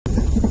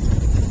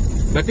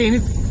Berarti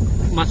ini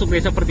masuk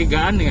desa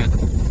pertigaan ya?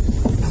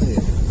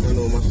 Iya,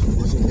 kalau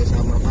masuk desa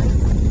MUARA Payang.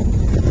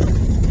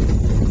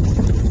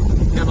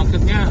 Ya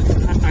maksudnya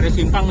ada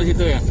simpang di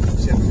situ ya?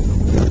 Siap.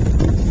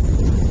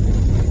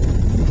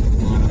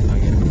 Muara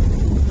Payang.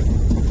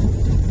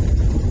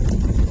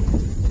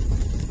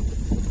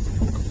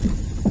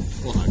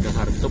 Wah, ada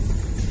hartep.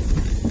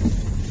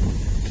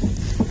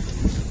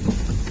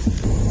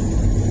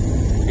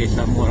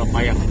 Desa Muara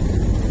Payang.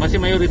 Masih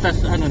mayoritas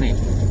nih,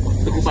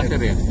 suku Paser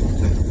ya?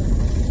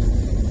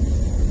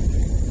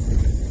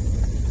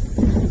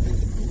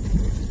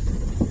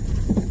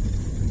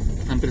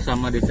 Hampir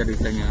sama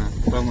desa-desanya,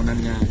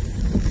 bangunannya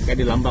kayak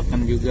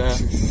dilambakkan juga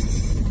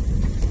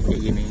kayak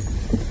gini.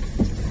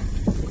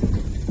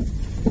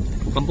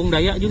 Kampung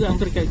Dayak juga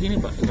hampir kayak gini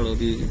Pak, kalau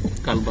di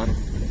Kalbar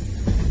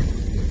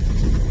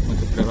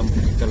masuk dalam.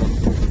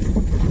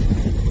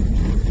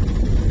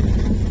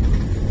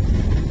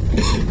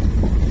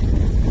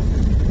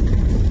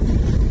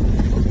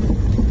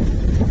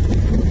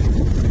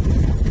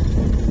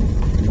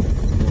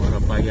 Muara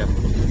Payang.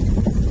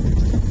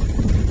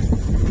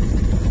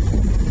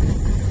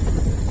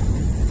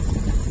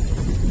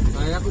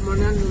 Kayak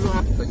kemarin dulu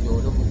ke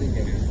jodoh mungkin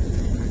ya.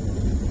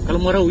 Kalau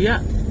Muara Uya,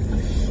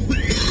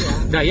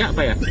 Dayak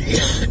Pak ya?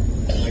 Iya.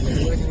 Banyak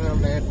juga sih orang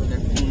Dayak benar.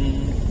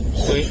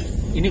 So,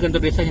 ini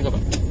kantor desanya Kak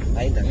Pak?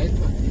 Lain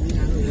Pak. Ini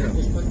anu ya,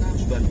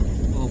 Puspan.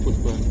 Oh,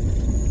 Puspan.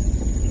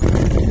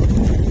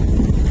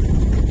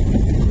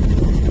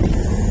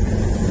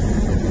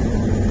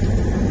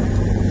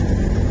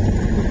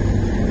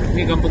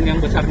 Ini kampung yang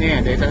besarnya ya,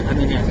 desa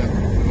anunya,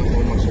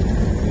 Mau masuk.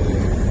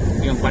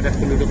 yang padat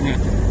penduduknya.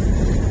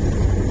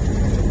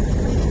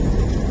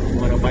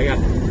 Muara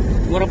Payang.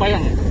 Muara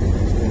Payang ya?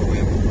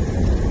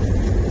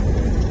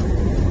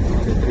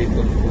 Ada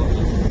Triton.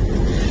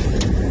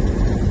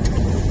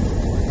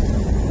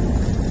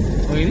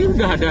 Oh, ini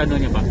udah ada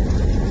anunya Pak,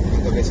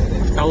 Atau desanya.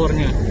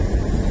 towernya.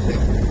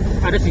 Siap.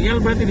 Ada sinyal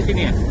berarti di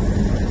sini ya?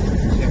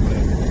 Siap.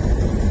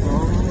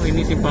 Oh,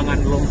 ini simpangan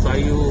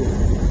Longsayu,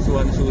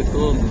 Suwan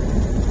Sutung.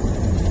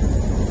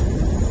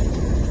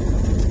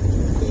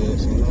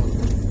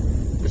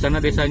 Ke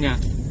sana desanya.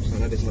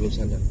 Sana desa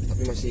Lusanda,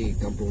 tapi masih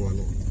kampung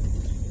anu.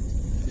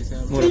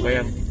 Muara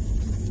Payang.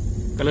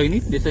 Kalau ini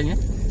desanya?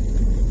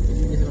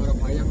 Ini desa Muara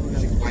Payang,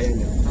 Payang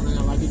ya. Sana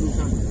yang lagi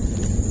Lusan.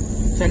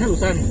 Sana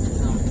Lusan.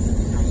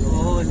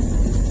 Oh,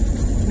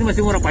 ini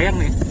masih Muara Payang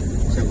nih.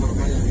 Siap Muara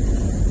Payang.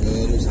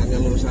 Lusannya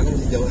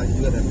masih jauh lagi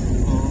juga dan.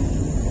 Oh.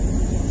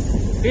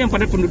 Ini yang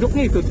padat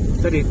penduduknya itu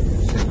tadi.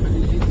 Siap di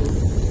situ.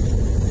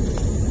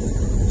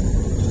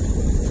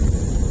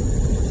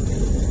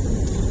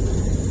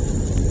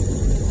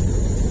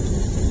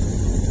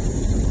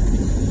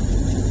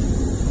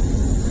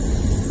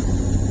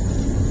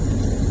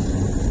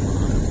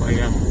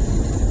 Payang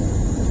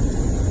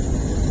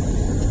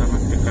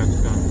sangat dekat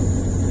kan.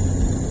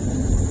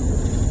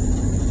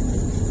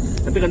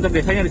 Tapi kantor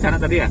desanya di sana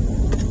tadi ya?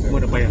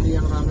 Muara Payang.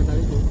 Yang ramai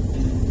tadi itu.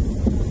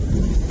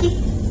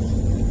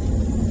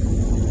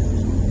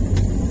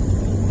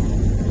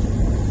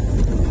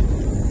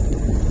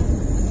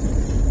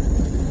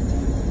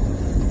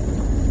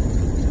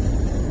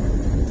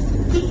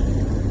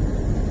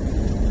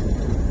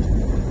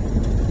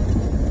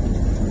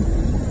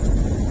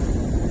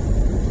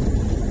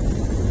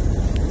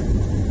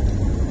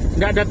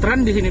 Nggak ada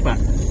tren di sini Pak?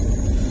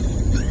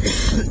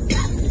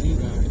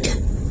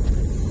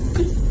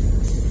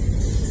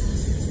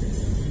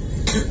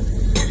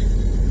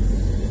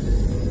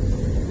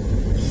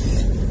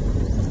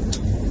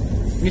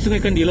 Ini Sungai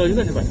Kandilo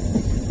juga nih Pak?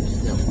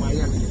 Ya,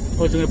 Payang.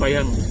 Oh, Sungai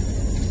Payang.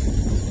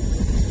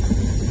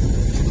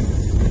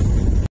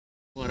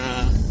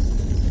 Muara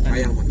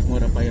Payang, Pak.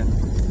 Muara Payang.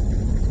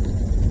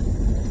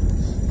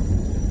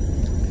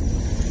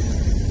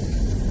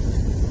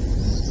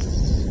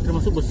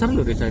 Termasuk besar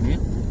loh desa ini ya?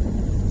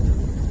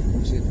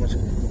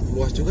 Masuk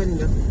luas juga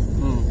nih kan.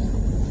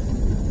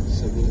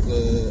 Sebelum ke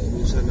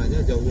Lusan aja,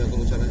 jauhnya ke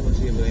Lusan aja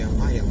masih wilayah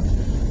Payang.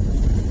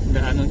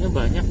 Nggak anunya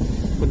banyak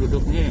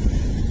penduduknya ya?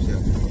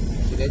 Siap.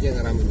 Sini aja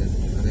ngeramin ya.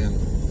 Ada yang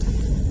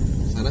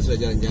sana sudah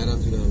jarang-jarang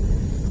sudah.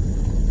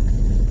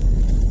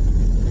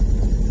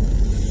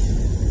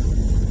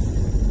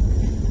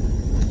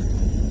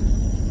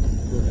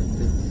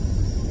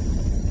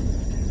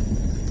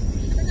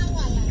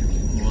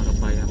 Muara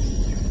Payang.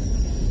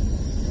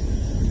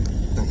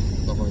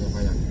 Tokonya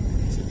Payang.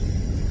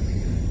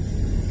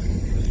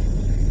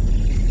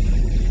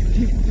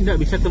 Nggak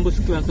bisa tembus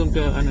langsung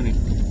ke anu nih?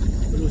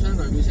 Berusaha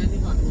nggak bisa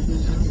nih Pak,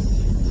 mobilnya.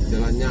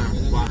 Jalannya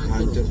Pak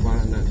hancur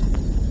parah nah.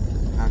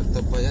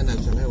 Hartep aja nggak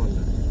bisa lewat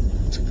nah.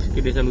 Ke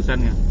desa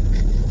Lusannya.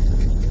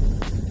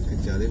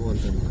 Kecuali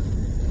wonten.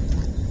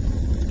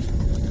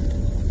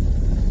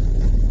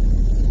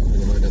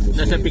 Belum ada musim.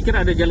 Nah, saya pikir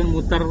ada jalan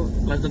mutar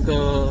langsung ke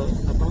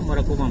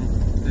Muara Komam,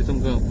 langsung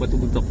ke Batu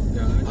Buntok.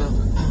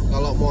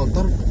 Kalau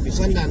motor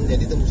bisa dan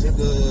jadi tembusnya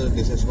ke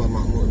desa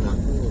Sukamakmur nah.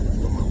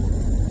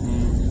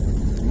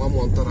 Cuma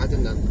motor aja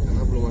dan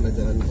karena belum ada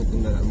jalan untuk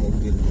kendaraan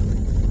mobil.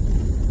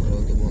 Kalau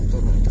untuk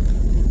motor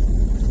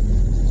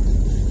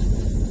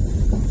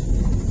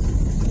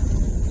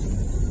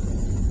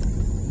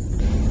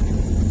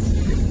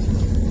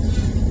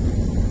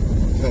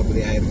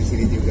beli air di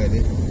sini juga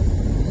deh.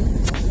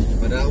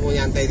 Padahal mau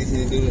nyantai di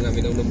sini dulu,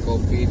 minum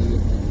kopi dulu,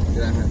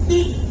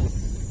 istirahat.